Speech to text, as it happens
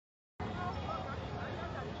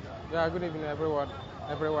Yeah, good evening, everyone.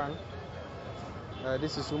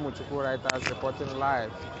 This is Umuchukwu Writers reporting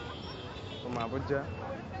live from Abuja.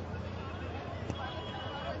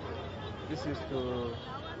 This is to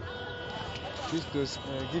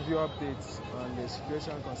give you updates on the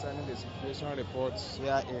situation concerning the situation reports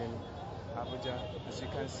here in Abuja. As you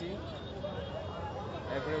can see,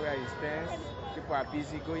 everywhere is tense. People are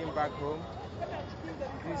busy going back home.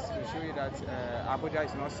 This is to show you that Abuja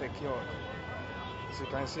is not secure. As you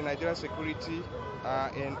can see, Nigerian security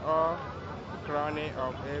in all cranny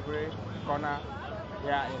of every corner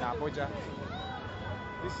here in Abuja.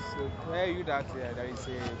 This is to tell you that there is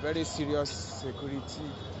a very serious security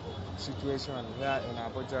situation here in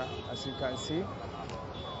Abuja. As you can see,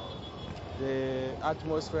 the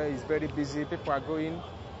atmosphere is very busy. People are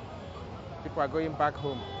going back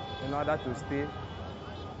home in order to stay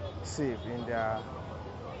safe in their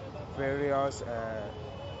various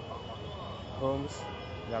homes,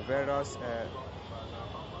 their various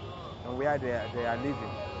and where they are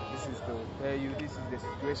living. This is to tell you this is the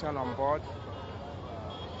situation on board.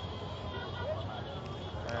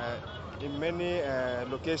 In many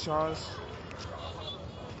locations,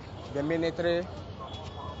 the military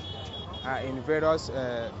are in various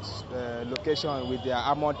locations with their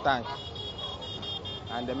armored tank,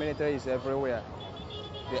 and the military is everywhere.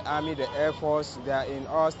 The army, the air force, they are in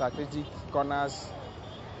all strategic corners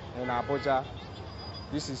in Abuja.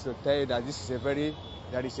 This is to tell you that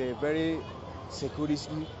there is a very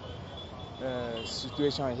security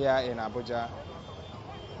situation here in Abuja.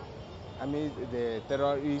 I mean, the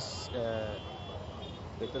terrorists,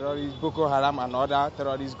 Boko Haram and other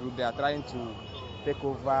terrorist groups, they are trying to take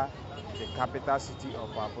over the capital city of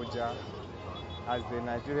Abuja. As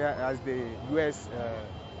the U.S.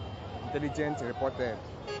 intelligence reported,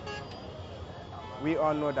 we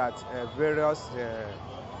all know that various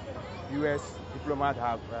U.S. diplomats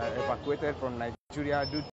have evacuated from Nigeria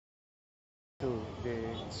due to the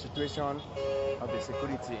situation of the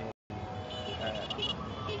security in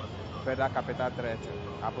federal capital threat,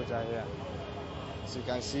 Abuja here. As you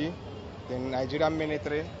can see, the Nigerian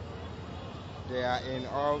military, they are in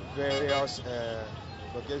all various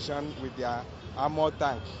locations with their armored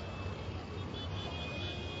tank.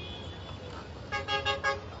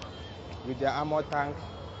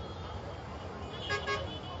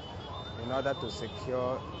 In order to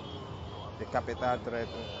secure the capital threat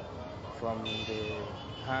from the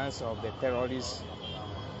hands of the terrorist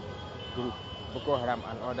group, Boko Haram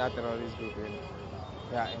and other terrorist groups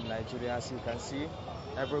in Nigeria. As you can see,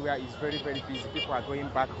 everywhere is very, very busy. People are going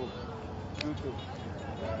back home due to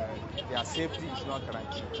their safety is not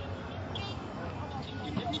guaranteed. As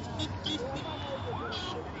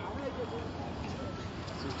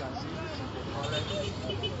you can see, this is the current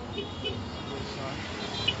situation.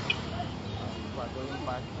 People are going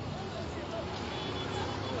back